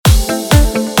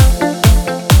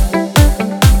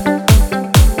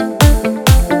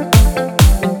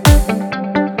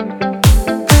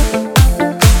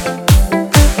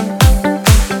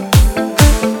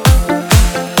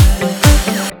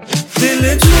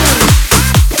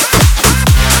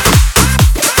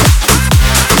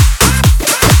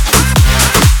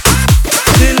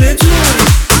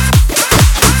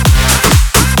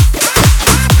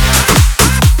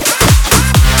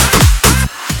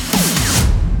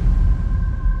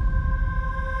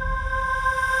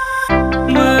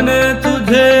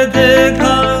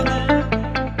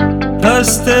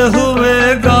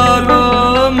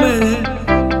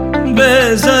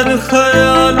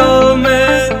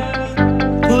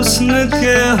हुस्न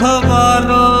के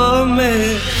हवालों में,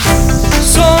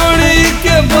 सोनी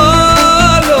के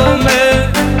बालों में,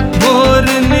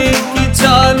 मोरनी की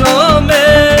चालों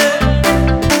में,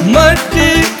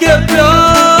 मट्टी के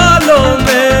प्यालों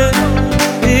में,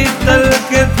 पीतल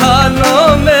के थालों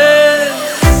में,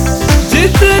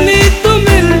 जितनी तू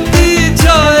मिलती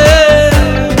जाए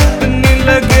उतनी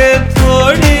लगे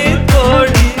थोड़ी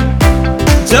थोड़ी।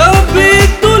 जब भी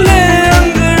तू ले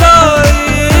अंगड़ाई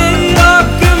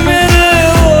आके मेरे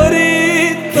ओरी,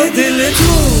 तो दिल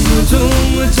झूम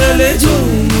झूम चले,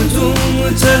 झूम झूम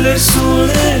चले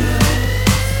सोने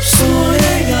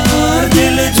सोने यार।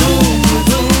 दिल झूम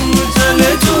झूम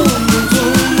चले, झूम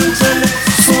झूम चले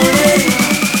सोने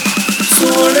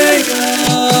सोने यार।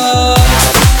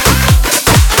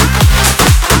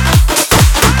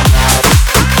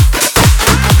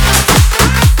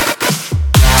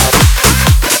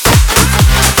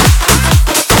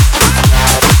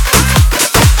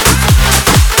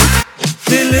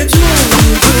 दिल झूम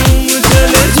झूम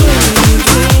चले, झूम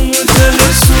झूम चले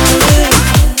सोने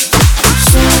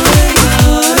सोने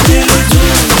यार। दिल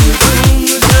झूम झूम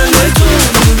चले,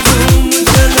 झूम झूम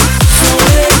चले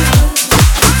सोने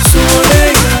सोने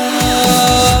यार।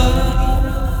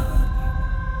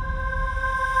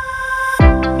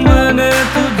 मैंने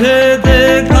तुझे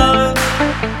देखा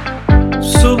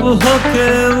सुबह के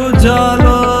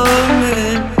उजालों में,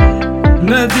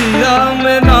 नदिया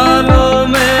में नालों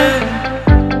में,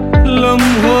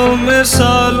 लम्हों में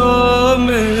सालों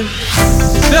में,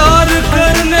 प्यार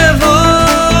करने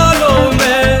वालों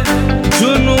में,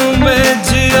 जुनू में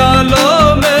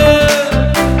जियालों में,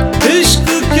 इश्क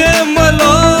के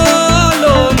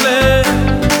मलालों में,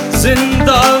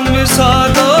 जिंदा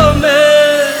मिसालों में,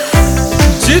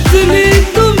 जितनी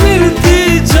तू मिलती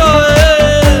जाए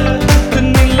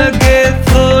उतनी लगे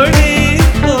थोड़ी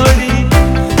थोड़ी।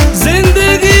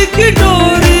 जिंदगी की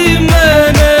डोरी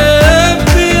मैंने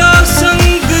पिया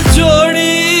संग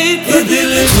जोड़ी, तो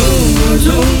दिल झूम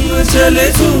झूम चले,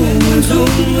 झूम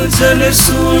झूम चले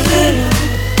सोने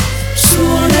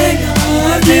सोने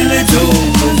यार। दिल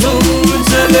झूम झूम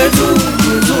चले,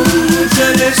 झूम झूम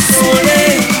चले सोने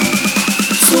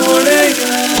सोने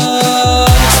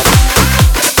यार।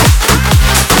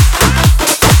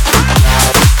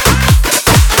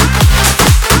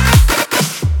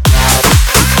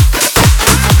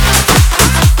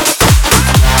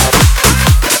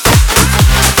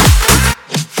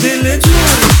 दिल